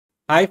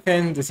Hi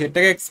friends, this is your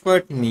tech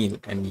expert Neil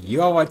and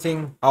you are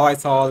watching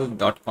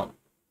HowISolve.com.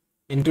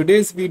 In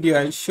today's video,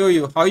 I'll show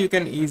you how you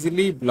can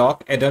easily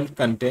block adult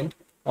content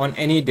on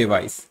any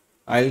device.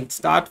 I'll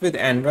start with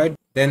Android,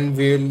 then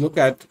we'll look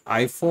at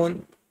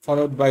iPhone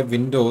followed by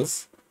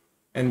Windows,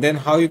 and then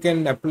how you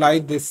can apply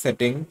this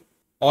setting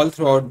all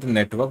throughout the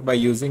network by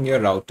using your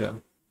router.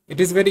 It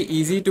is very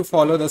easy to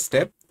follow the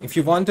step if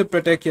you want to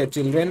protect your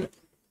children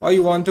or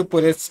you want to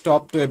put a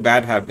stop to a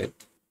bad habit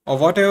or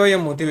whatever your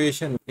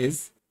motivation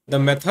is. The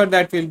method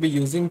that we'll be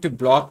using to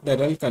block the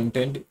adult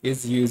content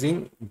is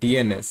using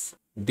DNS.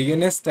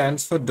 DNS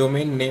stands for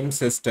Domain Name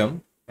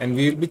System, and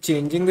we will be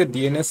changing the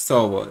DNS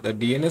server. The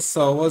DNS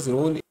server's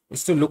role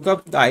is to look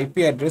up the IP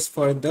address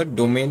for the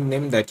domain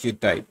name that you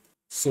type.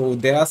 So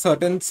there are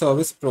certain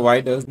service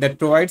providers that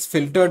provides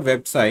filtered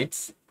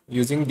websites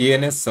using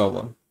DNS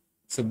server.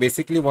 So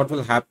basically what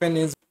will happen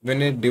is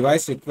when a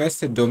device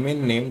requests a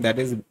domain name that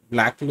is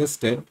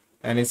blacklisted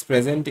and is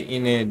present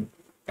in a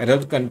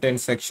adult content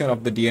section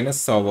of the DNS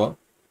server,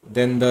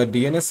 then the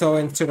DNS server,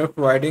 instead of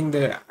providing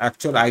the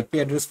actual IP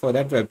address for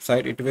that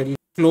website, it will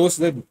close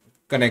the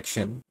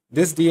connection.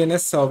 This DNS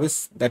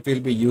service that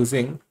we'll be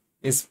using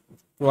is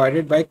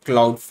provided by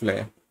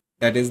Cloudflare.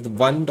 That is the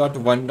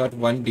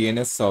 1.1.1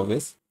 DNS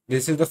service.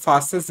 This is the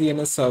fastest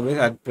DNS service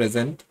at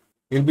present.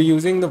 We'll be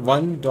using the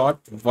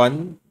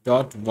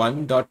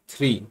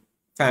 1.1.1.3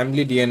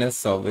 family DNS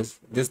service.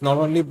 This not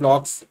only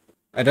blocks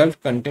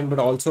adult content but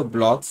also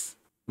blocks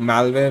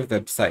malware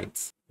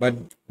websites. But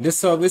this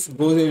service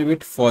goes a little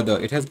bit further.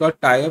 It has got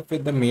tie-up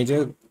with the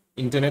major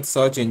internet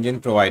search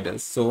engine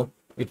providers. So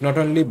it not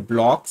only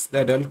blocks the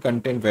adult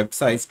content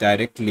websites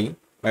directly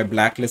by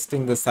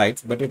blacklisting the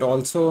sites, but it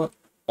also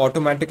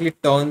automatically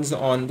turns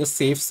on the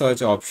safe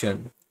search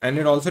option. And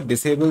it also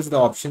disables the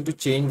option to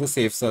change the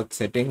safe search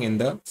setting in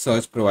the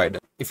search provider.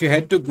 If you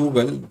head to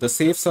Google, the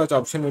safe search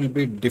option will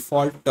be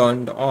default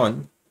turned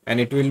on and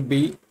it will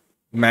be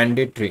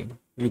mandatory.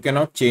 You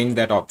cannot change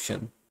that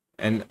option.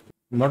 And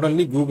not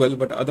only Google,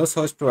 but other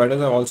search providers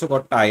have also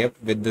got tie-up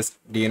with this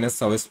DNS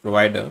service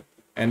provider,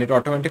 and it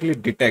automatically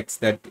detects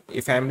that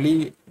a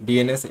family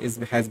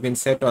DNS has been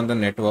set on the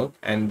network,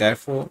 and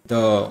therefore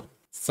the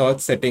search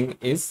setting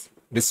is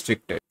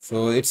restricted.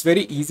 So it's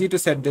very easy to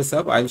set this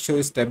up. I'll show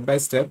you step by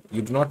step.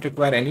 You do not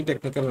require any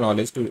technical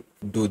knowledge to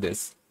do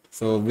this.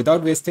 So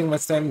without wasting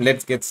much time,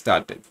 let's get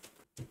started.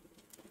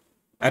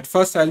 At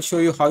first, I'll show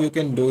you how you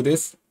can do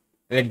this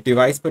at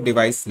device per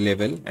device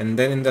level, and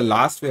then in the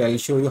last way I'll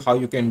show you how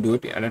you can do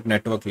it at a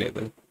network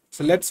level.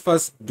 So let's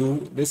first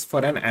do this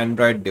for an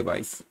Android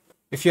device.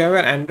 If you have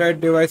an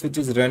Android device which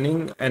is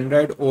running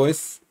Android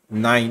OS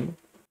 9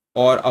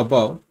 or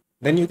above,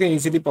 then you can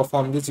easily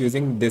perform this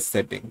using these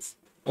settings.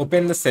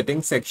 Open the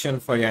settings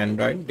section for your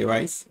Android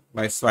device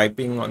by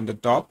swiping on the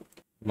top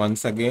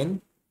once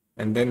again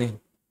and then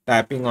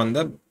tapping on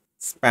the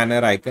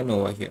spanner icon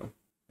over here,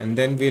 and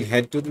then we'll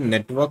head to the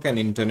network and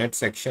internet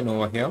section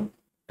over here.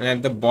 And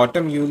at the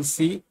bottom, you will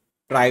see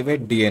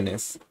private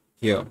DNS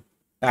here.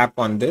 Tap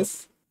on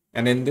this,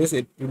 and in this,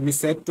 it will be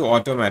set to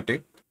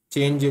automatic.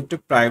 Change it to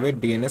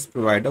private DNS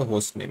provider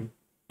hostname.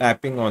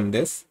 Tapping on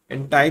this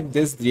and type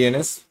this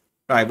DNS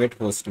private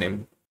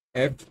hostname,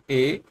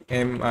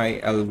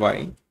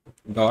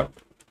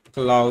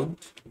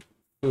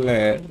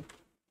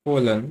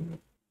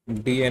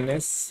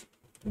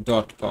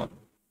 family.cloudflare:dns.com,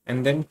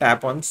 and then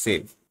tap on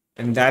save.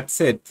 And that's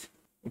it.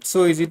 It's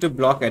so easy to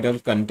block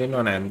adult content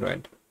on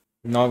Android.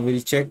 Now we'll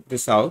check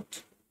this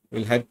out.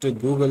 We'll head to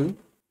Google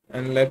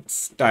and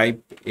let's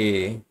type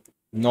a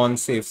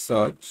non-safe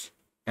search,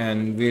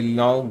 and we'll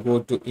now go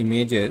to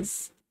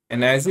images,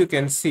 and as you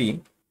can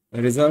see,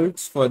 the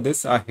results for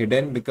this are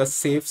hidden because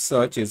safe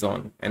search is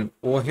on. And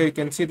over here you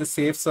can see the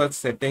safe search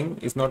setting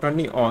is not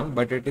only on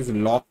but it is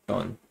locked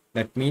on.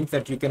 That means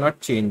that you cannot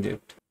change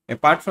it.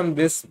 Apart from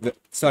this,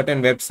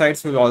 certain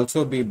websites will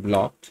also be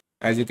blocked.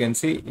 As you can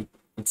see,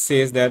 it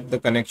says that the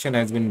connection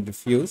has been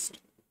refused.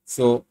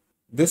 So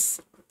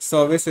this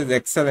service is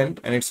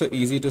excellent and it's so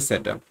easy to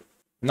set up.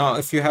 Now,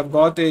 if you have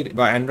got an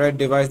Android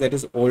device that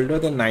is older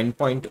than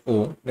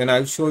 9.0, then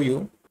I'll show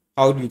you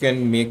how you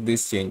can make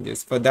these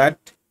changes. For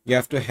that, you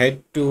have to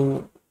head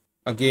to,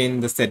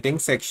 again, the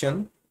settings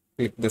section,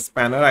 click the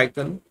spanner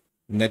icon,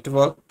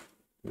 network,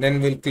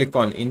 then we'll click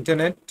on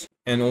internet,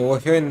 and over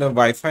here in the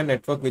Wi-Fi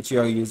network which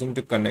you are using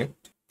to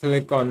connect,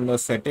 click on the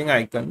setting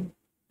icon,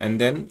 and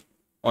then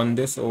on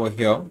this over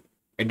here,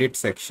 edit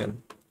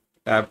section,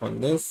 tap on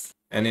this.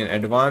 And in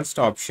advanced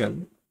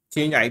option,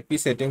 change IP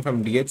setting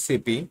from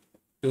DHCP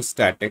to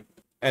static.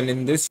 And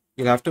in this,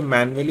 you'll have to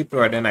manually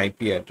provide an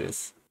IP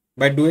address.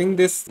 By doing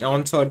this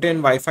on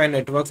certain Wi-Fi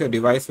networks, your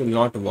device will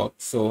not work.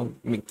 So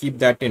keep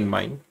that in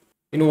mind.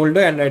 In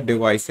older Android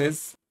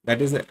devices,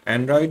 that is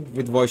Android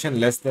with version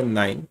less than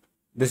 9,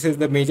 this is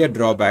the major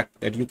drawback,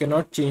 that you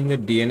cannot change the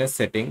DNS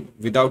setting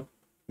without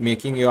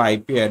making your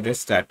IP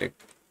address static.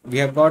 We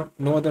have got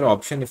no other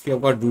option. If you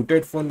have got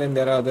rooted phone, then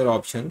there are other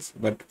options,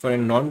 but for a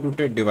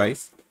non-rooted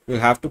device, you'll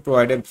have to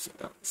provide a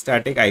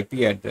static IP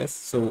address.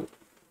 So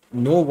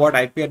know what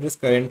IP address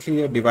currently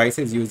your device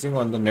is using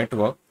on the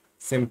network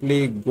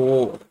simply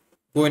go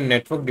in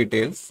network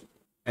details,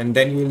 and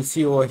then you will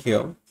see over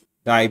here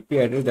the IP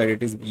address that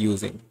it is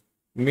using.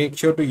 Make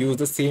sure to use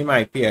the same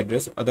IP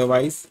address,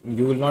 otherwise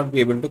you will not be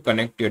able to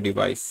connect your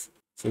device.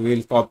 So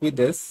we'll copy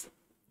this.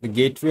 The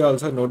gateway,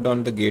 also note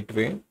down the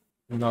gateway.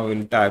 Now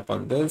we'll type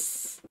on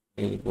this.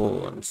 We'll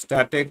go on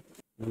static.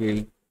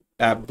 We'll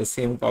tap the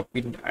same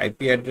copied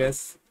IP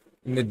address.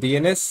 In the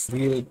DNS,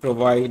 we'll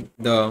provide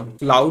the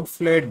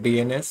Cloudflare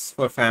DNS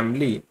for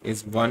family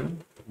is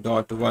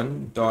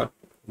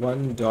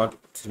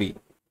 1.1.1.3,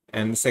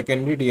 and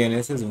secondary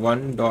DNS is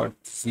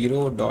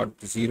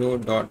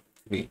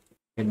 1.0.0.3.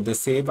 Hit the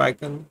save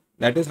icon.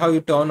 That is how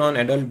you turn on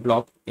adult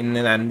block in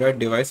an Android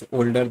device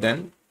older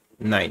than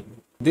 9.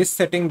 This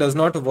setting does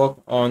not work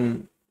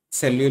on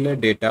cellular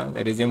data,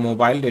 that is your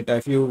mobile data.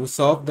 If you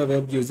surf the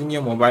web using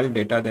your mobile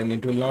data, then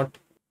it will not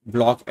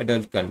block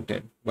adult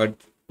content. But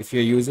if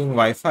you're using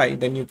Wi-Fi,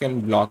 then you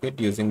can block it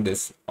using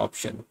this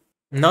option.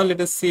 Now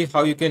let us see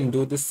how you can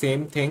do the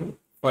same thing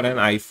for an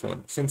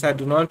iPhone. Since I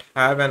do not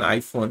have an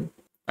iPhone,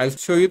 I'll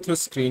show you through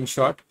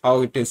screenshot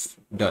how it is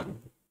done.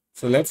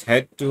 So let's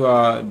head to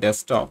our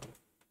desktop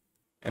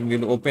and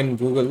we'll open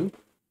Google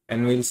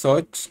and we'll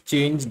search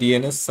change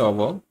DNS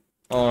server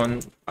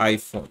on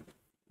iPhone.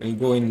 We'll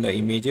go in the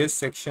images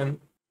section.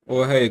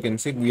 Over here you can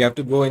see we have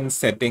to go in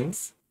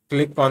settings,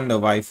 click on the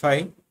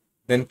Wi-Fi,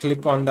 then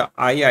click on the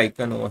eye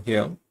icon over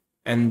here,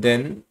 and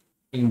then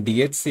in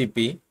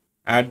DHCP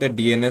add the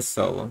DNS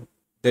server.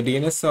 The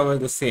DNS server is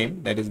the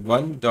same, that is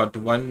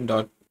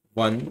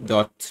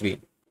 1.1.1.3,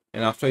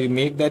 and after you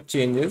make that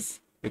changes,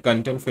 the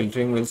content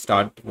filtering will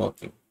start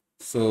working.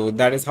 So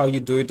that is how you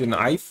do it in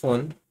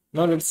iPhone.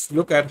 Now let's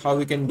look at how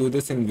we can do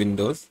this in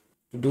Windows.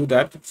 To do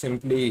that,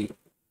 simply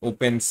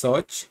open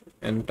search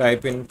and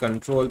type in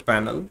control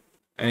panel,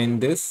 and in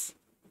this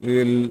we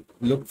will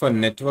look for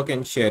network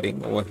and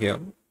sharing over here,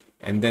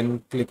 and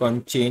then click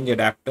on change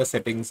adapter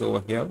settings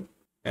over here,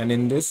 and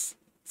in this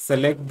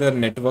select the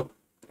network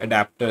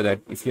adapter. That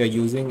if you are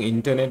using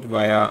internet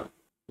via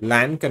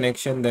LAN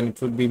connection, then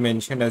it would be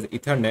mentioned as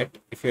Ethernet.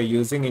 If you're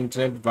using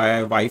internet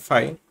via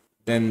Wi-Fi,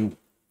 then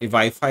the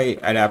Wi-Fi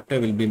adapter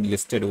will be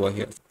listed over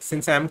here.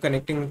 Since I am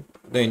connecting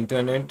the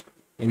internet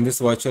in this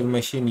virtual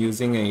machine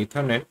using an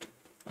Ethernet,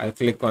 I'll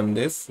click on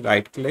this,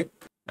 right click,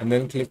 and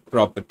then click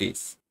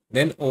properties.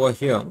 Then over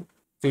here,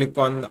 click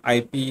on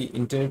IP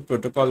Internet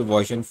Protocol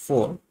version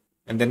 4,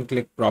 and then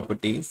click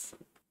properties.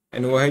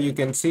 And over here you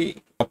can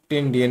see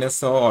obtain DNS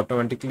server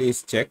automatically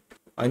is checked.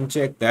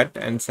 Uncheck that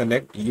and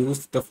select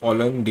use the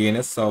following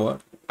DNS server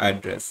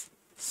address.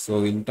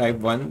 So we'll type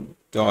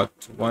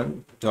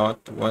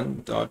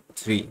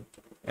 1.1.1.3,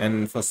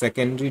 and for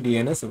secondary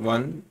DNS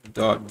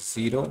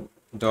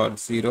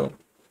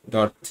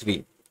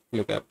 1.0.0.3.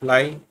 Click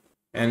apply,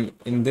 and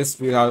in this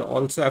we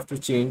also have to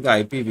change the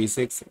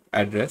IPv6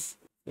 address.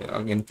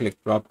 Again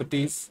click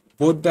properties.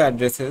 Both the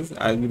addresses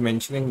I'll be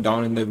mentioning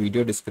down in the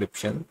video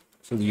description,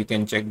 so you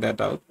can check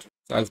that out.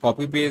 So I'll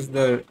copy paste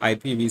the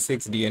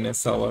IPv6 DNS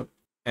server,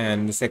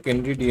 and the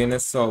secondary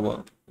DNS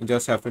server you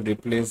just have to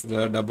replace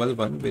the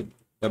 11 with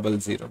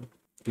 00.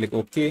 Click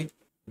OK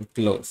and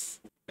close,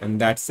 and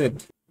that's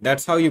it.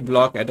 That's how you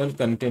block adult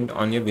content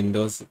on your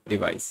Windows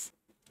device.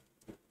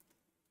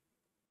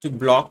 To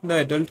block the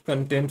adult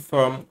content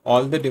from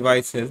all the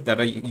devices that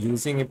are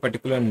using a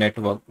particular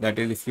network, that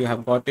is if you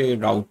have got a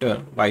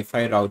router,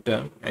 Wi-Fi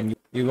router, and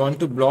you want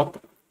to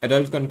block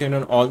adult content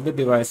on all the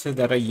devices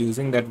that are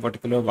using that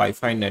particular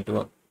Wi-Fi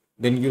network,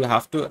 then you'll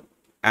have to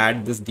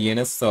add this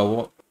DNS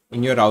server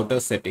in your router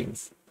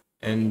settings.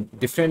 And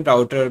different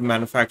router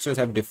manufacturers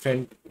have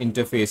different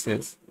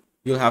interfaces.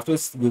 You'll have to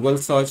Google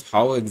search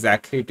how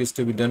exactly it is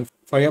to be done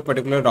for your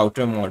particular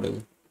router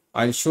model.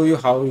 I'll show you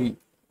how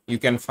you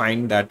can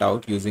find that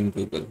out using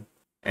Google.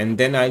 And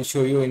then I'll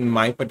show you in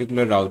my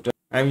particular router.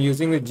 I'm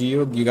using a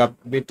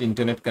GIgabit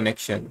internet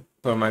connection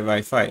for my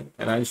Wi-Fi,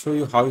 and I'll show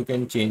you how you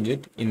can change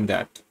it in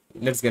that.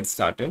 Let's get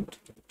started.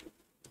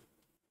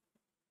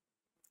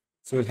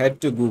 So we'll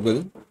head to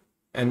Google,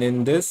 and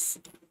in this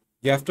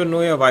you have to know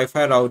your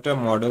Wi-Fi router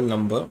model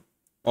number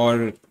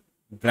or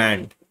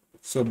brand.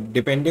 So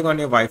depending on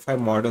your Wi-Fi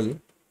model,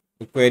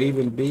 the query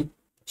will be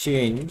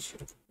change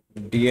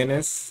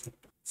DNS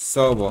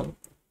server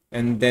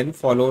and then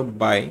followed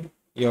by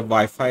your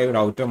Wi-Fi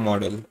router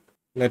model.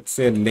 Let's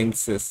say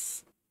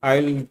Linksys.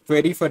 I'll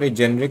query for a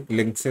generic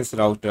Linksys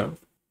router,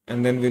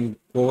 and then we'll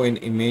go in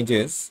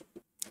images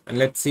and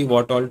let's see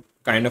what all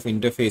kind of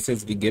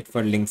interfaces we get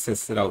for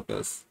Linksys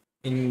routers.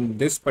 In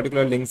this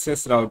particular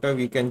Linksys router,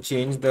 we can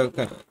change the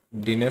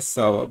DNS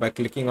server by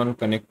clicking on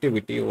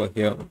connectivity over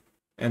here,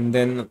 and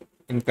then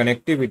in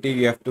connectivity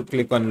we have to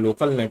click on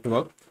local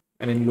network,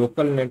 and in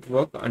local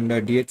network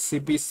under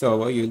DHCP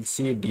server you'll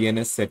see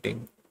DNS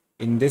setting.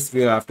 In this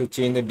we'll have to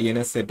change the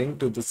DNS setting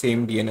to the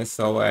same DNS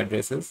server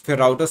addresses. If your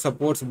router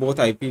supports both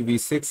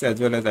IPv6 as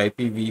well as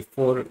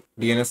IPv4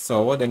 DNS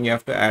server, then you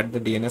have to add the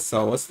DNS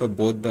servers for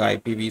both the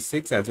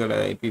IPv6 as well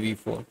as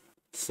IPv4.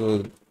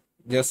 So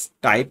just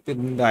type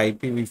in the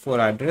IPv4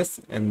 address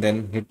and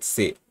then hit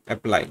save,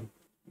 apply.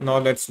 Now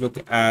let's look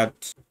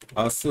at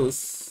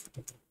Asus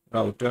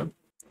router.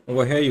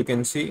 Over here you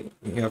can see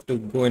you have to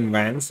go in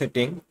WAN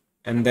setting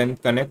and then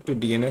connect to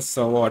DNS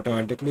server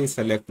automatically,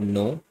 select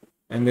no,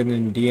 and then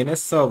in DNS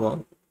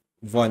server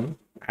 1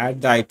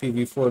 add the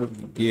IPv4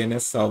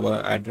 DNS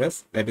server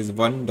address, that is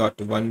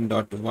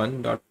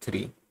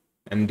 1.1.1.3,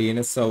 and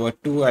DNS server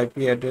 2 IP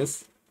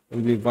address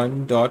will be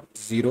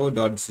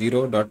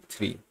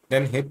 1.0.0.3.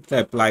 Then hit the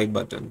apply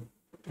button.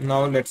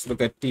 Now let's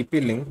look at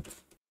TP-Link.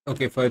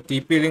 Okay, for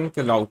TP-Link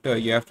router,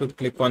 you have to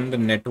click on the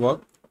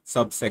network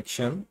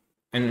subsection,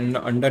 and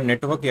under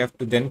network, you have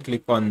to then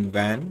click on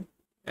WAN,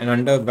 and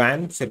under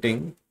WAN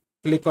setting,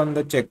 click on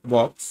the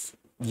checkbox,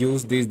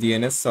 use this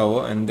DNS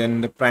server, and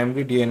then the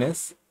primary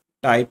DNS,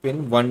 type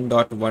in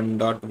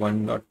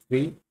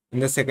 1.1.1.3, in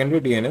the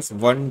secondary DNS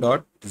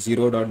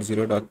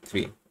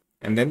 1.0.0.3,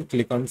 and then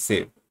click on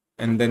save,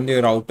 and then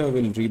the router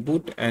will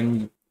reboot,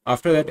 and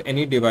after that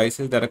any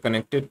devices that are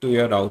connected to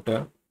your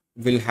router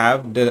will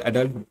have the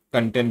adult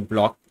content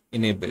block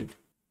enabled.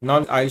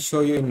 Now I'll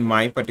show you in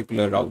my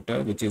particular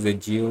router, which is a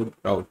Geo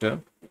router.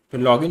 To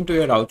log into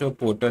your router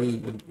portal,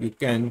 you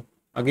can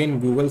again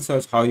Google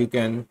search how you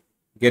can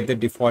get the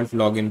default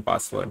login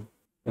password.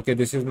 Okay,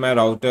 this is my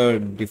router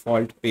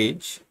default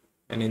page,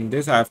 and in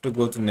this I have to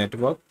go to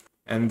network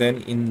and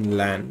then in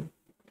LAN,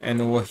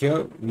 and over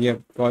here we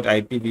have got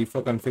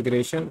IPv4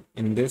 configuration.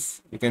 In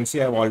this you can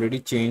see I've already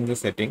changed the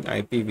setting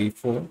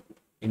IPv4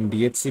 in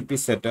DHCP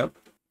setup.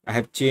 I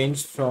have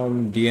changed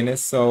from DNS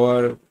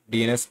server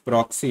DNS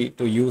proxy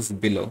to use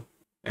below,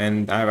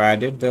 and I've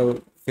added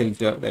the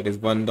filter, that is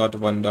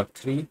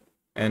 1.1.3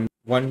 and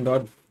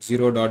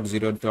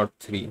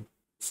 1.0.0.3.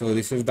 So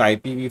this is the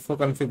IPv4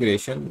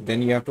 configuration.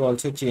 Then you have to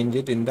also change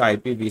it in the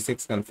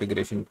IPv6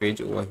 configuration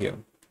page over here.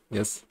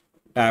 Just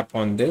tap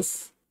on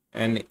this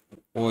and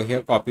over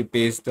here copy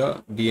paste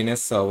the DNS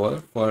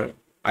server for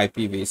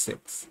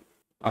IPv6.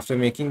 After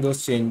making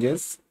those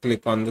changes,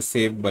 click on the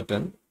save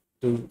button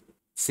to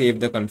save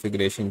the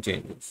configuration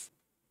changes.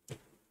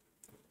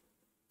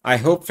 I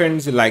hope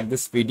friends you like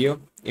this video.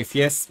 If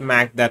yes,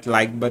 smack that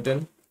like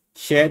button.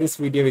 Share this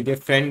video with your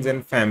friends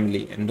and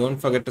family, and don't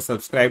forget to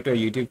subscribe to our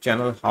YouTube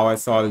channel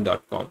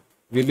HowISolve.com.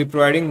 We'll be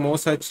providing more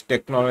such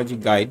technology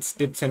guides,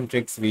 tips and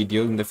tricks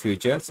videos in the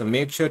future, so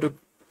make sure to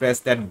press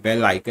that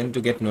bell icon to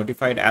get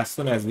notified as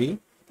soon as we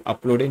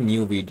upload a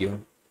new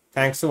video.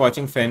 Thanks for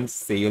watching friends.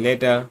 See you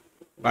later.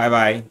 Bye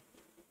bye.